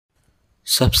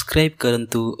Subscribe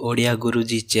करंतु ओडिया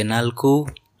गुरुजी channel को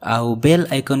आउ बेल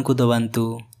आइकन को दबांतु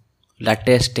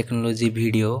लेटेस्ट टेक्नोलोजी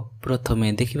वीडियो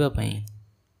प्रथमे देखिबा पई।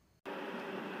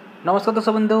 नमस्कार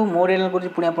दर्शक बंधु मोर एल गुरुजी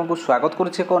पुणी आपको स्वागत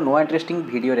करुच्छे एक नुआ इंटरेस्टिंग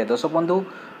वीडियो रे। दर्शक बंधु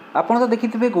आपन तो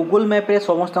देखिथिबे गूगल मैप रे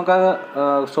समस्त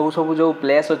सब जो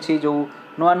प्लेस अच्छी जो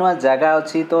नुआ नुआ जगह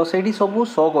अच्छी तो सेठी सब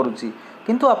शो करूची।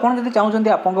 किंतु आपन जदि चाहउछन्ती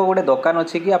आपन गोटे दुकान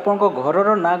अच्छी कि आपन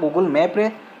घरर ना गूगल मैप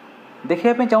रे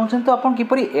देखिए चाहूँ तो आप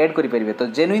किपरि ऐड करेंगे तो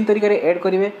जेन्युइन तरीके ऐड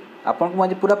करेंगे आपको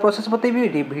मुझे पूरा प्रोसेस बतेबी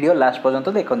वीडियो लास्ट पर्यंत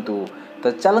देखंतु।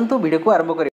 तो चलंतु वीडियो को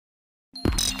आरंभ करिए।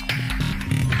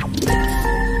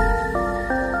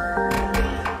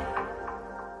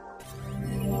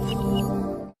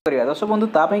 दर्शक बंधु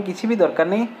तापाई किसी भी दरकार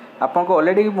नहीं आपको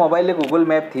ऑलरेडी मोबाइल रे गूगल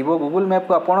मैप थी गूगल मैप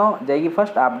को आपड़ जाइए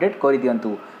फर्स्ट अपडेट कर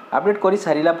दिंतु। अपडेट कर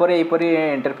सारा पर यहपरी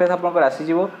इंटरफेस आपंकर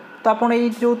आसीज तो आपड़ ये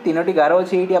जो तीनोटी गार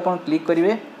अच्छे ये आप क्लिक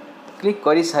करेंगे। क्लिक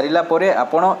कर सारा पर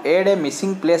आपड़ एड ए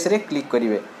मिसिंग प्लेस रे क्लिक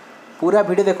करेंगे। पूरा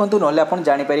वीडियो देखंतु नले आपन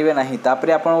जानि परिबे नाही।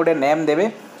 तापरे आपन गोटे नेम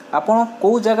देबे आपन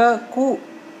को जगह को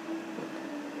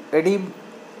एडी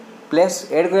प्लेस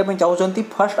ऐड करबा ପାଇଁ चाहउछंती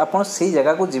फर्स्ट आपन सेही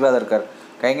जगह को जीवा दरकार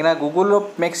काहेकि ना गूगल रो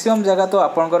मैक्सिमम जगह तो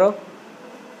आपनकर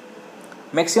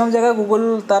मैक्सिमम जगह गूगल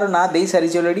तार ना दे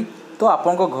सारी ऑलरेडी तो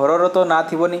आपन को घर तो ना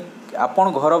थिबोनी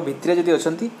आपन घर भितरे जदी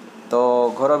अछंती तो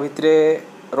घर भितरे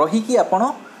रही कि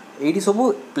आपन एडी सब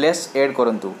प्लेस ऐड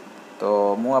करंतु। तो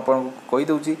मु आपन को कहि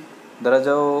दउची धरा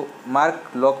जाओ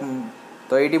मार्क लॉक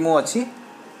तो ये मु अच्छी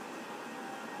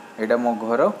यहाँ मो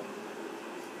घर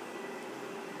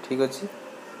ठीक अच्छे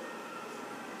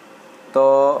तो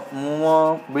मु मो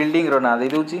बिल्डिंग रो ना दे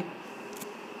दूची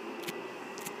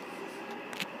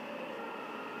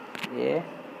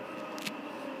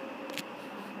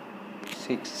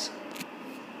A6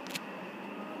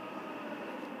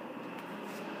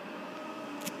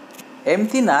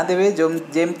 एमती ना देवे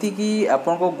जमती कि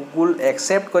आपन को गूगल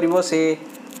एक्सेप्ट करिवो से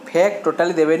फेक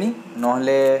टोटाली देवेनी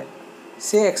नहले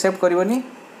से एक्सेप्ट करिवोनी।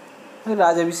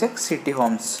 राजाभिषेक सिटी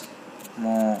होम्स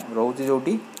मो रोची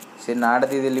जोटी से नाटा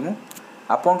दे देली मु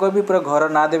आपन को भी पूरा घर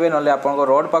ना देवे नहले आपन को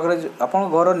रोड पाखरे आपन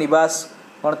घर निवास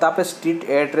कौन तापर स्ट्रीट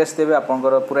एड्रेस देवे आपन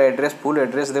को पूरा एड्रेस फुल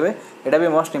एड्रेस देवे एटा भी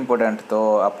मोस्ट इंपोर्टेंट। तो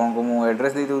आपन को मु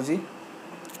एड्रेस दे दूची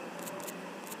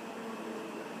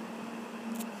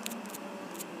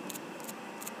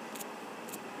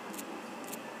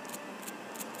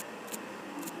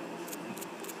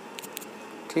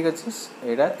ठीक अच्छे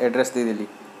यहाँ एड्रेस दे देली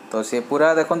तो सी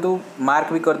पूरा देखु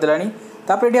मार्क भी करदेलानी।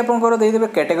 तापर ये आपंकर देदेवे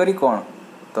कैटेगरी कौन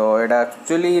तो यहाँ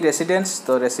एक्चुअली रेसिडेंस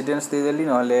तो रेसिडेंस देदेली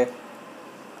नहले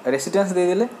रेसिडेंस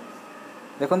देदेले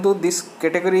देखु this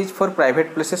category is for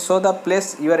private places so the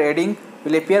place you are adding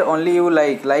will appear only you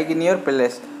like in your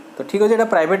place. तो ठीक अच्छे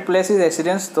प्राइवेट प्लेस इज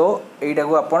रेसिडेंस तो यहीटा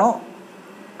को आपड़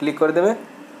क्लिक करदे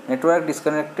network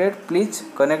disconnected please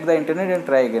connect the internet and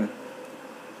try again.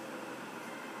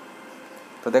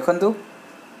 तो देखंतु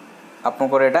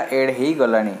आपंकर एटा एड ही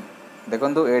गलानी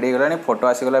देखंतु एड ही गलानी फोटो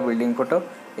आसीगला बिल्डिंग फोटो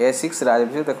A6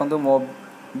 राजाभिषेक देखंतु मो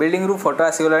बिल्डिंग रू फोटो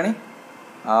आसीगलानी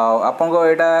आपंको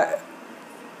एटा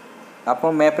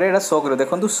आपन मैप रे एटा शो करो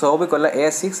देखंतु शो भी कला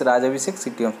A6 राजाभिषेक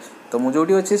सिटी होम्स तो मु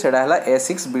जोटी अछि सेडा हला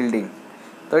A6 बिल्डिंग।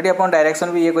 तो ये आप डायरेक्शन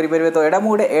भी ये करेंगे तो यहाँ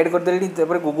मुझे ऐड करदेली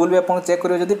गूगल भी आप चेक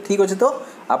करेंगे जब ठीक अच्छे तो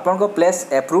आपन प्लेस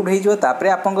एप्रूव्ड होपर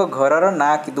आपन घर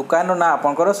ना कि दुकान ना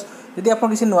आपंकर जदि आप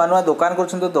किसी नुआ नुआ दुकान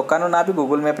कर तो दुकान ना भी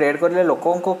गूगल मैप ऐड करेंगे लोक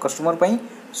कस्टमर पर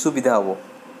सुविधा हम।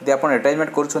 यदि आप एडवर्टाइजमेंट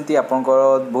कर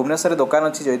आपंकर भुवनेश्वर दुकान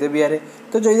अच्छी जयदेव विहार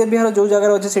तो जयदेव विहार जो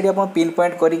जगह अच्छे से पिन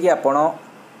पॉइंट करके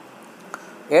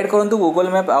ऐड करंतु गूगल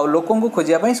मैप आ लोकों को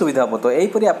खोजापी सुविधा हम। तो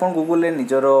यहीपरि आप गूगल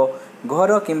निजर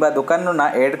घर कि दुकान ना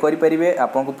ऐड करेंगे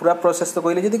आपको पूरा प्रोसेस तो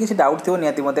कहले जब किसी डाउट थो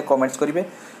निहाती मत कमेंट्स करेंगे।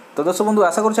 तो दर्शक बंधु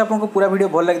आशा करूँ आपको पूरा वीडियो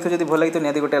भल लगी जब भल लगी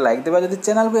निहाती गोटे लाइक देवा जब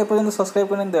चैनल को एपर्यंत सब्सक्राइब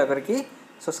करने दयाकर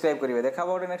सब्सक्राइब करेंगे। देखा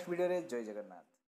गोटे नेक्स्ट वीडियो जय जगन्नाथ।